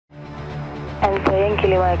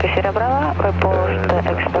report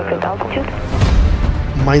expected altitude.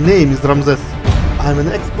 My name is Ramses. I'm an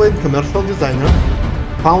explained commercial designer,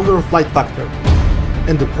 founder of Flight Factor,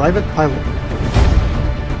 and a private pilot.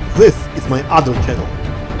 This is my other channel.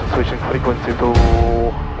 Switching frequency to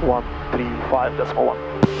 135.1.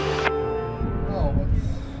 Oh,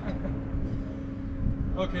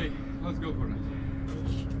 okay, let's go for it.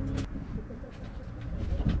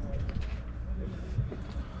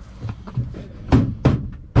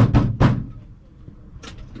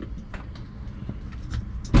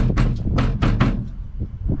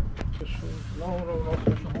 No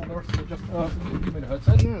special holders, so just give me the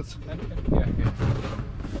headset. Yes. Yeah.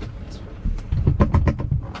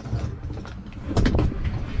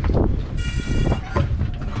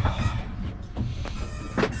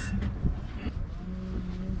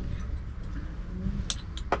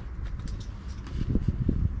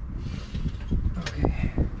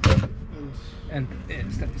 And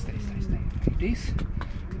stay. This is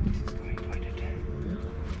going like that.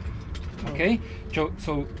 Okay,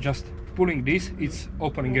 so just pulling this, it's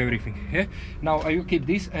opening everything. Yeah. Now I will keep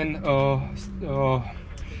this and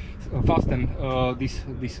fasten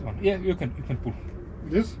this one. Yeah, you can pull.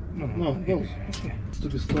 This? No. Those. Yeah. It's to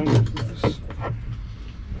be stronger.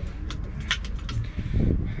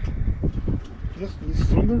 Yes, this is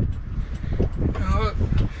stronger.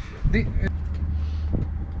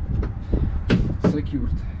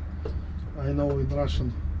 Secured. I know in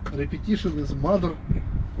Russian. Repetition is mother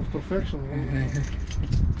of perfection.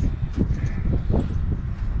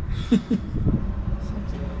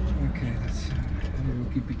 Okay, that's. I will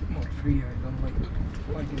keep it more free. I don't like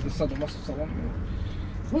the sadomaso salon.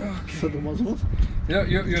 What? Okay. Sadomaso? Yeah,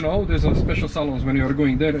 you know, there's a special salons when you are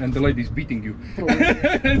going there and the lady is beating you.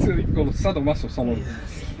 It's called sadomaso salon.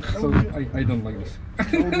 Yes. So I don't like this.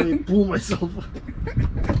 How do I pull myself?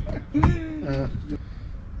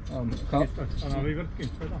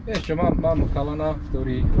 Ešte mám chalana,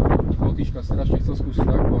 ktorý Lotyška strašne chcel skúsiť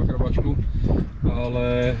takú akrobačku,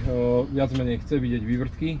 ale viac menej chce vidieť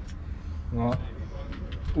vývrtky. No a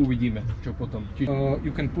uvidíme, čo potom.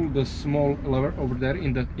 You can pull the small lever over there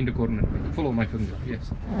in the corner. Follow my finger.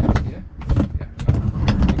 Yes. Yeah.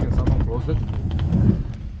 You can somehow close it.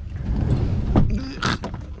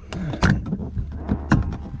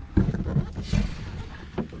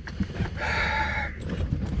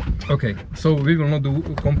 Okay, so we will not do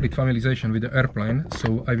complete familiarization with the airplane,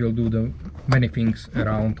 so I will do the many things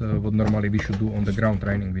around what normally we should do on the ground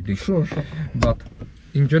training with this. Sure. But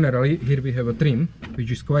in generally, here we have a trim, which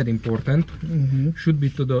is quite important. Should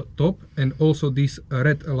be to the top, and also this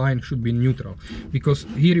red line should be neutral, because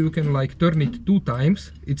here you can like turn it 2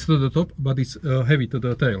 times, it's to the top, but it's heavy to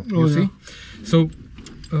the tail, you see? So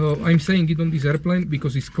I'm saying it on this airplane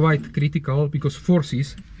because it's quite critical, because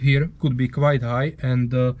forces here could be quite high,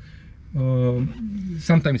 and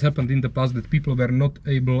sometimes happened in the past that people were not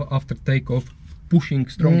able after takeoff pushing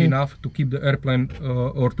strong enough to keep the airplane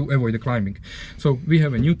or to avoid the climbing. So we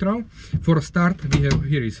have a neutral. For a start we have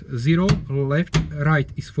here is 0, left,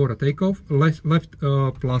 right is for a takeoff, left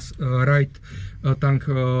plus right tank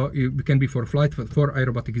can be for flight, but for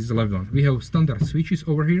aerobatic is the left one. We have standard switches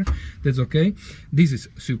over here, that's okay. This is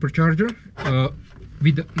supercharger.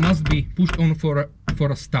 Must be pushed on for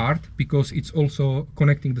a start, because it's also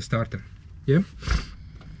connecting the starter. Yeah.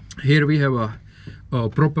 Here we have a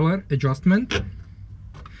propeller adjustment.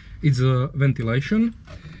 It's a ventilation.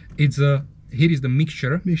 Here is the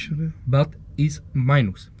mixture, but it's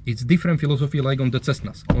minus. It's different philosophy like on the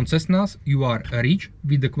Cessnas. On Cessnas you are rich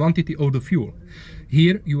with the quantity of the fuel.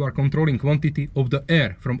 Here you are controlling quantity of the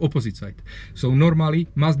air from opposite side. So normally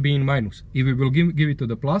must be in minus. If you will give it to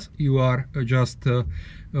the plus, you are just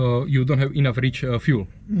you don't have enough rich fuel.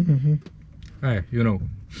 You know.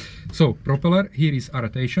 So propeller here is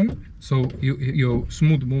rotation. So you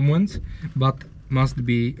smooth movements, but must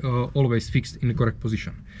be always fixed in the correct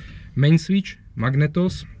position. Main switch,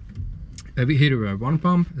 magnetos. Here we have one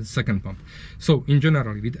pump, second pump. So in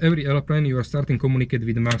general, with every airplane you are starting to communicate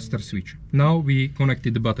with the master switch. Now we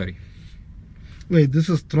connected the battery. Wait, this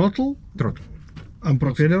is throttle? Throttle. And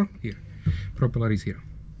propeller? Here. Propeller is here.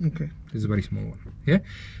 Okay. This is a very small one. Yeah.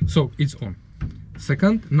 So it's on.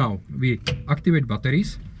 Second, now we activate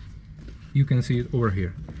batteries. You can see it over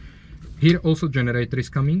here. Here also generator is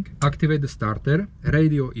coming. Activate the starter.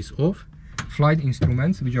 Radio is off. Flight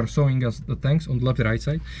instruments, which are showing us the tanks on the left right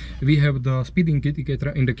side. We have the speed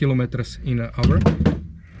indicator in the kilometers in an hour.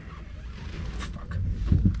 Fuck.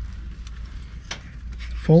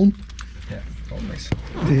 Phone? Yeah, always.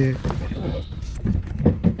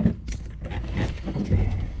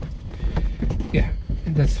 Yeah,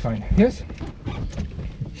 that's fine. Yes.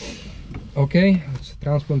 Okay, let's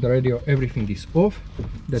transponder radio, everything is off.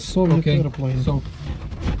 That's Soviet okay. airplane. So,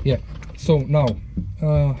 yeah, so now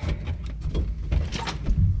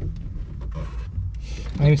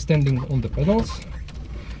I'm standing on the pedals.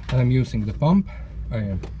 I'm using the pump. I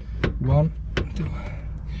am 1, 2,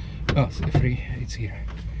 3, it's here,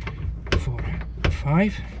 4,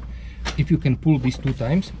 5. If you can pull these 2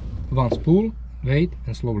 times, once pull, wait,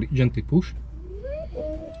 and slowly, gently push.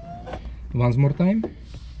 Once more time,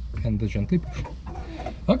 and gently push.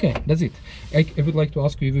 Okay, that's it. I would like to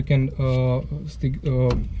ask you if you can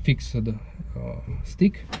fix the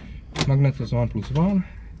stick. Magnet is 1 + 1.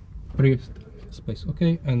 Previous space,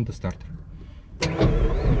 okay, and the starter.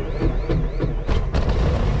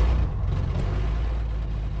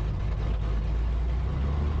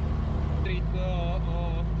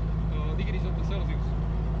 Degrees of the Celsius.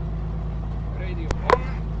 Radio on.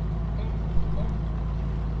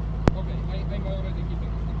 Okay, I'm already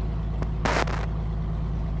keeping.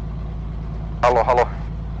 Hello, hello.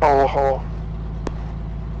 Hello, hello.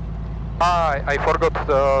 I forgot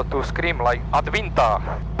to scream like Advinta.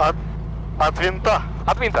 Advinta.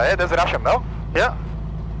 Advinta, yeah, that's Russian, no? Yeah.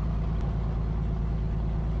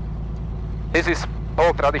 This is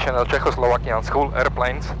old traditional Czechoslovakian school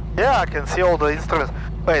airplanes. Yeah, I can see all the instruments.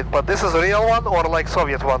 Wait, but this is a real one or like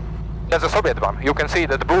Soviet one? That's a Soviet one. You can see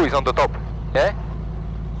that the blue is on the top. Yeah.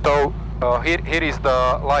 So here is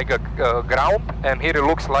the like a ground, and here it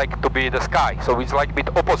looks like to be the sky. So it's like a bit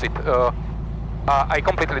opposite. I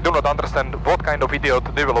completely do not understand what kind of idiot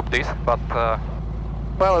developed this, but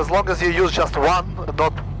Well, as long as you use just one,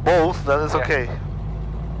 not both, then it's Yeah. okay.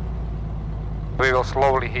 we will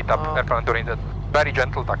slowly heat up Oh. airplane during the very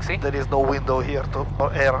gentle taxi. There is no window here to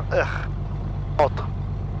for air. Hot.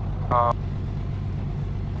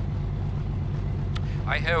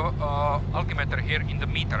 I have altimeter here in the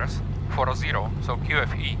meters for a 0, so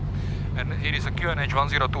QFE, and here is a QNH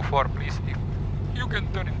 1024. Please, if you can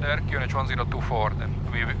turn in there QNH 1024, then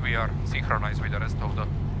we are synchronized with the rest of the.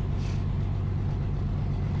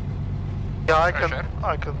 Yeah, Pressure.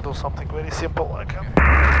 I can do something very simple. I can.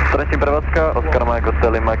 Tretí prevádzka, Oscar Mike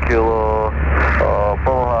Hotel Lima Kilo,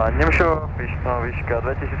 poloha Nemšo, výška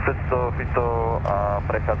 2500 fitov a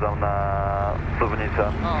prechádzam na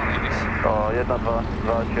Stupnica. Like this. 1,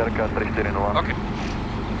 2, čiarka 340. Okay.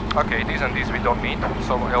 Okay, this and this we don't need,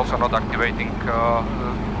 so I also not activating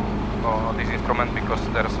this instrument because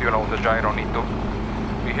there's, you know, the gyro need to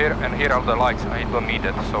be here, and here are the lights. I don't need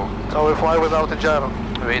it, so So we fly without a gyro.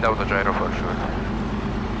 without the gyro for sure.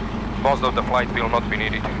 Most of the flight will not be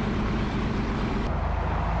needed.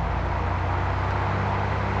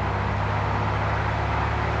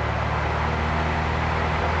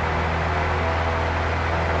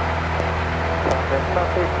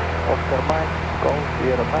 Oscar Mike, go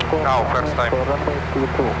Sierra Tango. Now, first time. For runway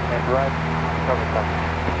 22 and right,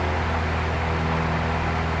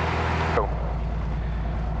 So,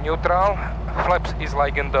 neutral flaps is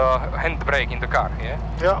like in the handbrake in the car, yeah?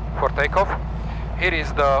 Yeah. For takeoff. Here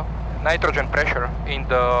is the nitrogen pressure in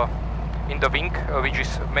the wing, which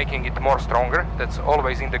is making it more stronger. That's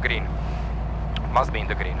always in the green. Must be in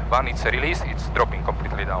the green. When it's released, it's dropping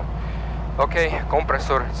completely down. Okay,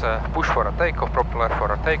 compressor, it's a push for a takeoff, propeller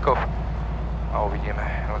for a takeoff. A uvidíme,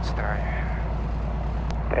 let's try.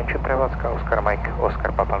 Trenčí prevádzka, Oscar Mike,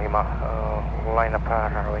 Oscar Papa Lima, line up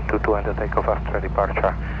runway 22 and the takeoff after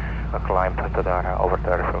departure, climb to the over the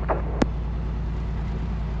airfield.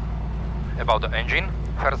 About the engine,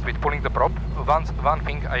 first with pulling the prop, one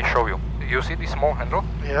thing I show you. You see this small handle?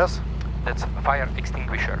 Yes. That's fire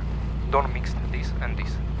extinguisher. Don't mix this and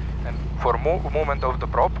this. And for movement of the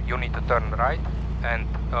prop, you need to turn right and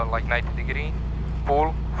like 90 degree,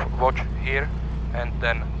 pull, watch here, and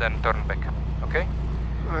then turn back. Okay?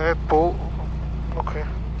 Pull. Okay.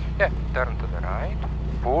 Yeah, turn to the right,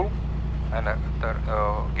 pull, and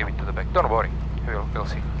give it to the back. Don't worry, we'll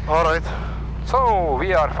see. All right. So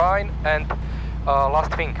we are fine, and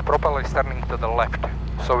last thing, propeller is turning to the left.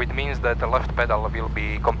 So it means that the left pedal will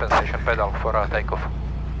be compensation pedal for a takeoff.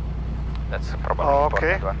 That's probably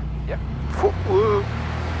Okay. important one. Yeah.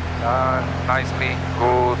 Nicely,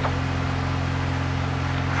 good.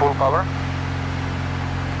 Full power.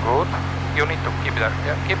 Good. You need to keep their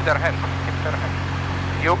hand. Keep their hand.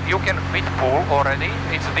 You can with full already.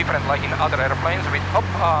 It's different like in other airplanes with up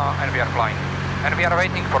and we are flying. And we are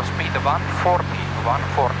waiting for speed 140,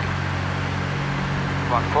 140.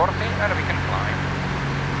 140 and we can climb.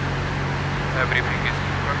 Everything is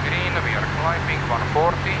green, we are climbing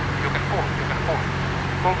 140. You can pull.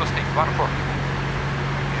 Pull the stick, 140.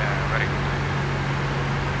 Yeah, very good.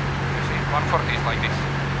 You see, 140 is like this.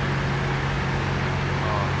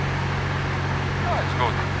 It's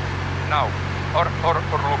good. now, or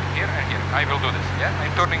look here and here. I will do this. Yeah,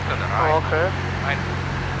 I'm turning to the right. Okay.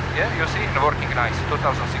 Yeah, you see, and working nice.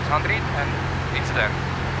 2,600, and it's there.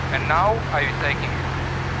 And now I'm taking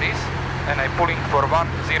this, and I'm pulling for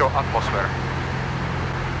 10 atmosphere.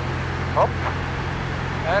 Hop,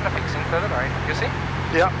 and fixing to the right. You see?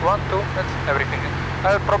 Yeah. 1, 2. That's everything.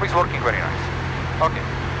 Probably is working very nice. Okay.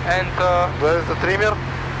 And Where is the trimmer?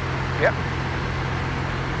 yeah,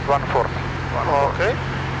 140. Okay.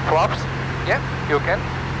 Flaps? Yeah, you can.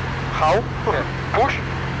 How? Yeah. Push.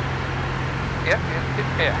 Yeah.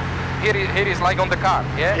 Here is like on the car.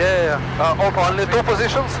 Yeah. Yeah. Only two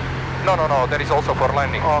positions? No. There is also for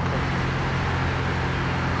landing. Okay.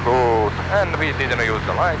 Good. And we didn't use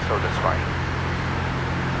the light, so that's fine.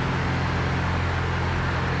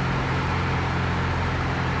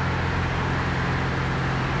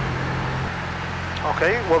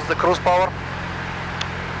 Okay. What's the cruise power?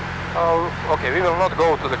 Okay, we will not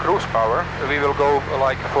go to the cruise power. We will go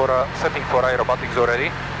like for setting for aerobatics already.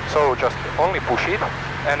 So just only push it,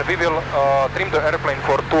 and we will trim the airplane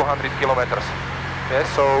for 200 kilometers. Yes,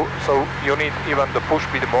 so you need even the push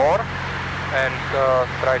bit more, and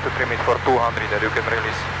try to trim it for 200 that you can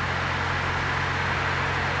release.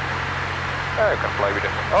 You can play with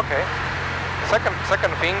it. Okay.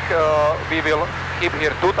 Second thing, we will keep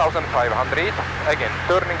here 2,500. Again,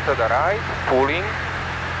 turning to the right, pulling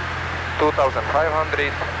 2,500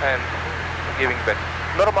 and giving back.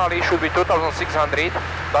 Normally it should be 2,600,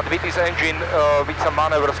 but with this engine, with some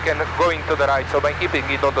maneuvers, can go into the right. So by keeping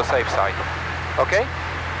it on the safe side. Okay.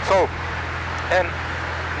 So, and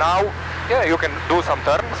now, yeah, you can do some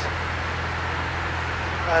turns.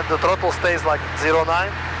 And the throttle stays like 0.9?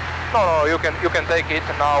 No, you can take it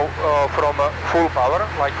now from full power,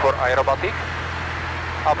 like for aerobatic,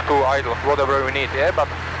 up to idle, whatever we need. Yeah, but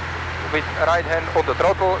with right hand on the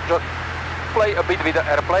throttle, just play a bit with the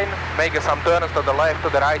airplane, make some turns to the left, to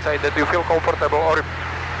the right side that you feel comfortable, or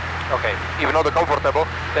okay, even not comfortable,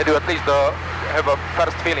 that you at least have a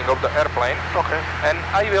first feeling of the airplane. Okay. And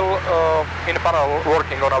I will in parallel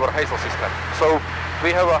working on our Hazel system. So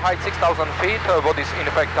we have a height 6,000 feet, what is in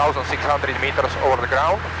fact 1,600 meters over the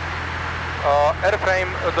ground. Airframe,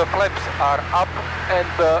 the flaps are up and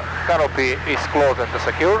the canopy is closed and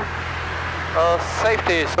secure.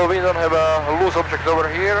 Safety, so we don't have a loose object over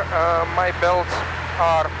here. My belts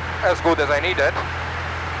are as good as I needed.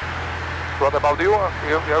 What about you?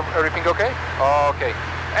 You have everything okay? Okay.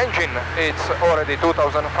 Engine, it's already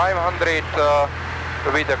 2,500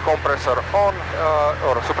 with the compressor on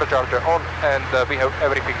or supercharger on, and we have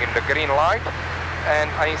everything in the green light.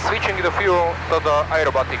 And I'm switching the fuel to the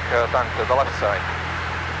aerobatic tank to the left side.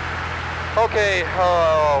 Okay,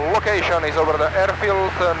 location is over the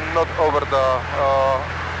airfield, not over the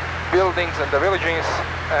buildings and the villages,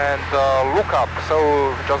 and look up,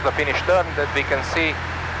 so just the finished turn that we can see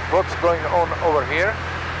what's going on over here.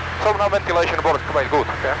 So now ventilation works quite good,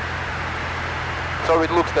 okay? So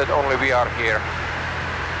it looks that only we are here.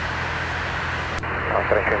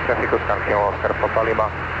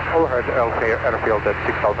 Overhead airfield at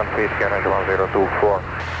 6,000 feet, range 1024.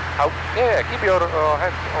 Yeah, keep your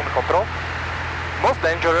hand on control. Most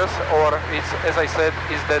dangerous, or it's, as I said,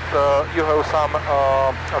 is that you have some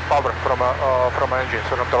power from engine,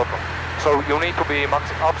 from throttle. So you need to be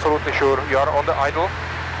absolutely sure you are on the idle.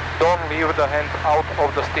 Don't leave the hand out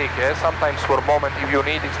of the stick. Yeah? Sometimes for a moment, if you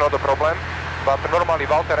need, it's not a problem. But normally,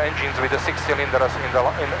 Walter engines with the 6 cylinders in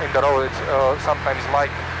the road, it's sometimes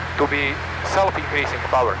like to be self-increasing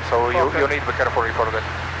power. So you need to be careful for that.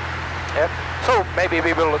 Yeah. So maybe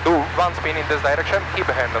we will do one spin in this direction.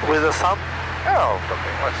 Keep a hand on with the sun. Oh,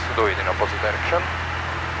 okay. Let's do it in opposite direction.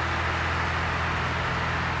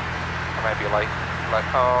 Maybe like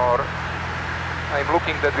or I'm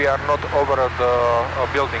looking that we are not over the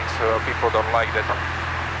buildings. People don't like that.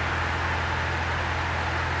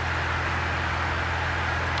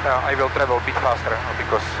 I will travel a bit faster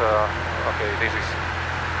because okay, this is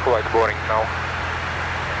quite boring now.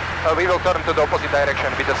 We will turn to the opposite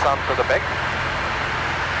direction with the sun to the back.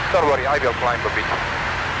 Don't worry, I will climb a bit. 1,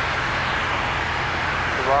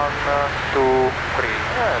 2, 3.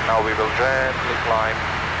 And now we will gently climb,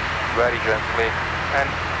 very gently. And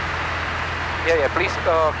yeah, please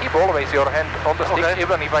keep always your hand on the stick,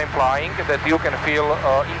 even if I'm flying, that you can feel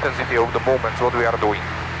intensity of the movements, what we are doing.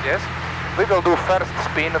 Yes? We will do first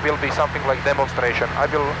spin, will be something like demonstration. I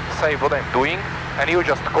will say what I'm doing, and you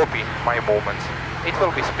just copy my movements. It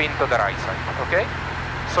will be spin to the right side, okay?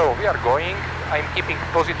 So we are going, I'm keeping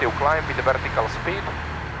positive climb with the vertical speed,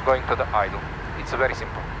 going to the idle. It's very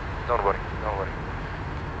simple, don't worry.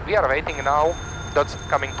 We are waiting now, that's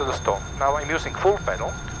coming to the stop. Now I'm using full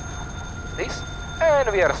pedal, this,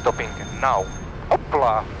 And we are stopping now.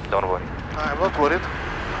 Hopla, don't worry. I'm not worried.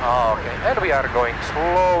 Okay, and we are going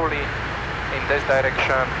slowly in this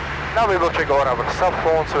direction. Now we will check all our cell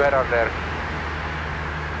phones, where are there.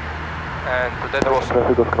 And that was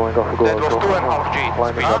 2.5 G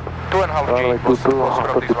speed. 2.5 G was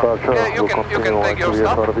from this one. Yeah, you can take your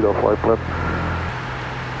stuff.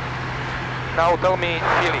 Now tell me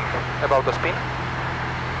feeling about the spin.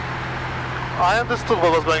 I understood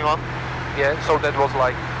what was going on. Yeah, so that was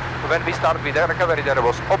like when we start with the recovery, there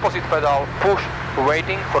was opposite pedal, push,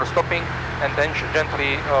 waiting for stopping, and then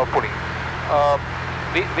gently pulling.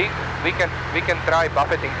 We can try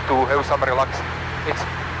buffeting to have some relax. It's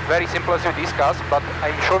very simple as we discussed, but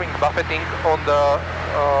I'm showing buffeting on the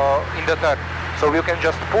in the turn, so you can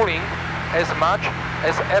just pulling as much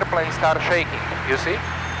as airplane start shaking. You see?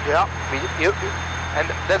 Yeah. And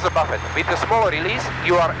that's a buffet. With the small release,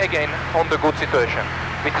 you are again on the good situation.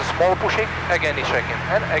 With the small pushing, again is shaking,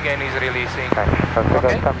 and again is releasing.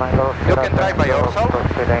 Okay? You can try by yourself.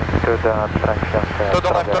 To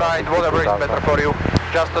the left, to right, whatever is better for you.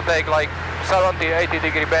 Just to take like 70-80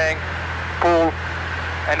 degree bang, pull,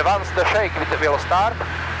 and once the shake will start,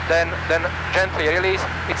 then gently release.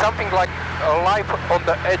 It's something like life on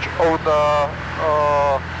the edge of the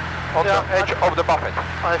of the buffet.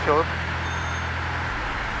 I feel it.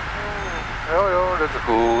 Oh, that's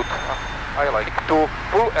good. I like to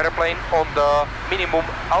pull airplane on the minimum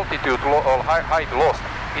altitude or height lost.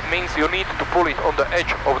 It means you need to pull it on the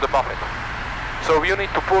edge of the buffet. So you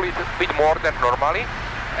need to pull it a bit more than normally,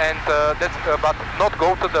 and but not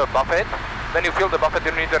go to the buffet. When you feel the buffet,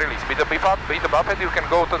 you need to release. With the buffet, you can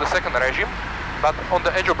go to the second regime, but on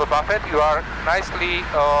the edge of the buffet, you are nicely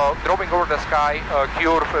dropping over the sky,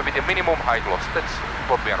 curve with a minimum height loss. That's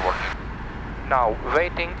what we are working. Now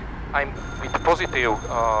waiting. I'm with positive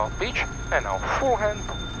pitch, and now full hand.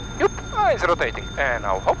 Yup, it's rotating, and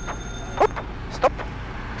now hop, hop, stop,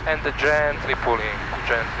 and gently pulling,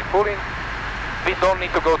 gently pulling. We don't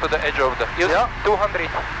need to go to the edge of the 200,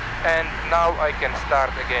 and now I can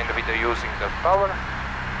start again with using the power.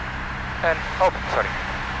 And sorry.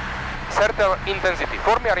 Certain intensity.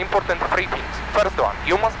 For me are important three things. First one,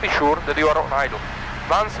 you must be sure that you are on idle.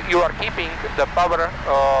 Once you are keeping the power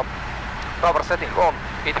setting on,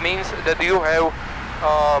 it means that you have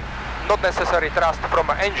not necessary thrust from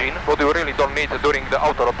an engine, what you really don't need during the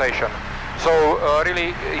auto rotation. So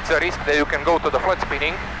really it's a risk that you can go to the flat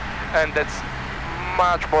spinning, and that's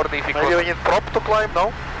much more difficult. Maybe we need prop to climb,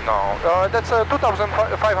 no? No, that's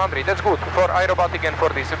 2,500, that's good. For aerobatic and for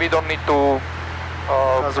this, we don't need to...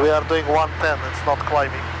 Because we are doing 110, it's not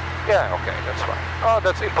climbing. Yeah, okay, that's fine.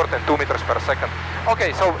 That's important, 2 meters per second.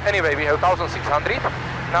 Okay, so anyway, we have 1,600.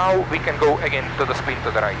 Now we can go again to the spin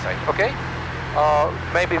to the right side, okay?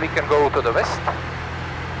 Maybe we can go to the west.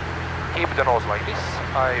 Keep the nose like this.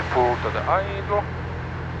 I pull to the idle.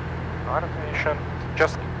 Rotation.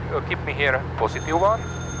 Just keep me here, positive one.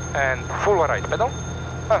 And full right pedal.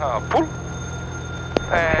 Pull.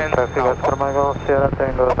 And now pull.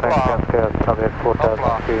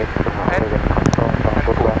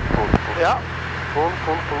 Yeah. Pull.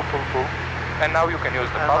 And now you can use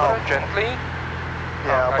the power gently.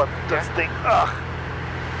 Yeah, but this thing,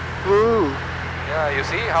 Ooh. Yeah, you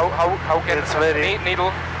see how can it's very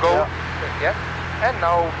needle go? Yeah. And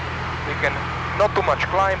now we can not too much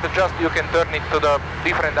climb, but just you can turn it to the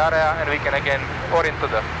different area, and we can again orient to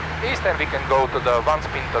the east, and we can go to the one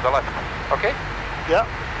spin to the left. Okay? Yeah.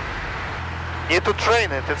 Need to train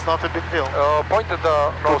it. It's not a big deal. Point to the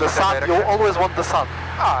nose. To the sun. You always want the sun.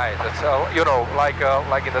 That's you know, like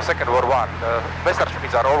in the Second World War, the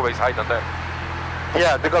Messerschmitts are always hidden there.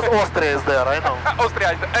 Yeah, because Austria is there, I know.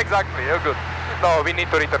 Austria is there, exactly. Oh, good. No, we need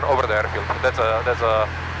to return over the airfield. That's a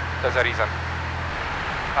reason.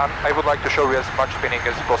 And I would like to show you as much spinning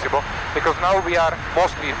as possible, because now we are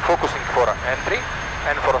mostly focusing for entry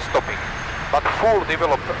and for stopping. But full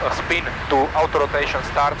developed spin to auto rotation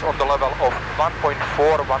starts on the level of 1.4,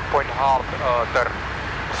 1.5 turn.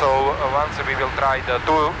 So once we will try the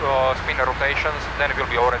two spin rotations, then it will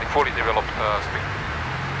be already fully developed spin.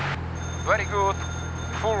 Very good.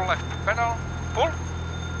 Full left pedal, pull,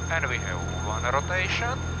 and we have one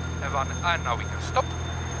rotation, and now we can stop.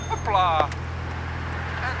 Hoopla!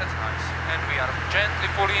 And that's nice. And we are gently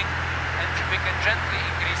pulling, and we can gently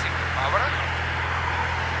increasing the power.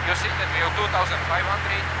 You see that we have 2,500,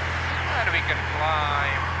 and we can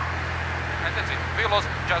climb. And that's it. We lost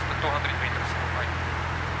just the 200 meters. Right?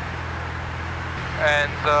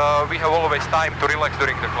 And we have always time to relax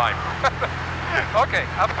during the climb. Okay,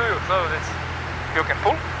 up to you. So that's, you can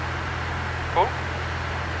pull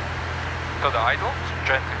to the idle,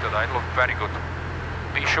 gently to the idle, very good.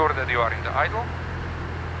 Be sure that you are in the idle,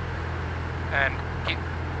 and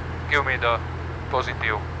give me the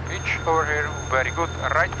positive pitch over here. Very good.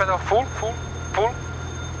 Right pedal full,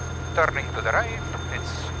 turning to the right.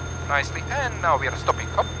 It's nicely, and now we are stopping.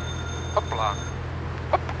 Hop, hopla,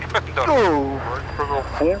 hop. Done. Right pedal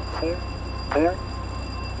full,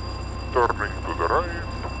 turning to the right.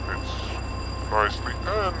 It's nicely,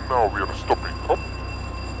 and now we are stopping. Hop,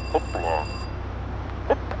 hopla,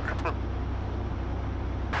 hop.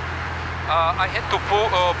 I had to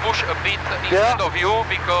push a bit instead of you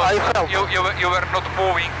because you were not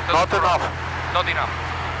moving to the front. Not enough.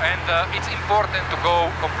 And it's important to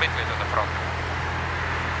go completely to the front.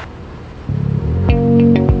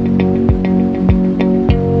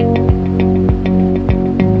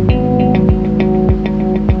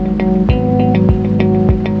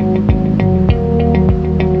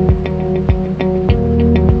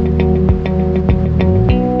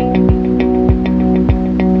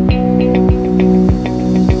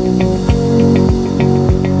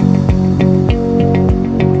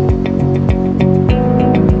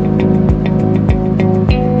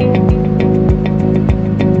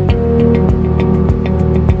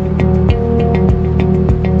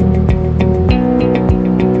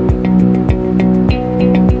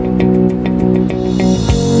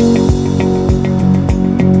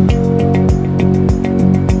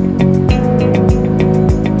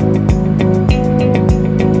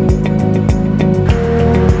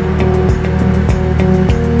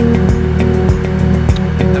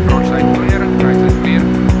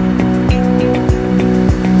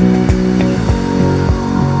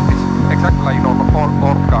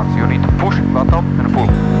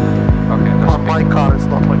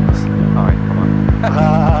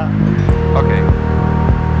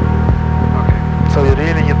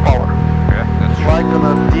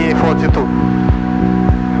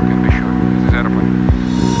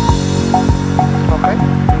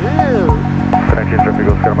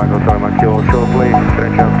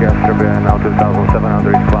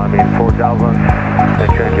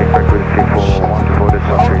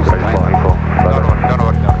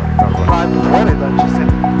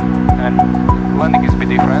 Landing is a bit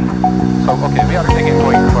different, so okay, we are taking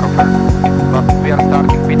quick for a first, but we are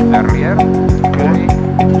starting a bit earlier.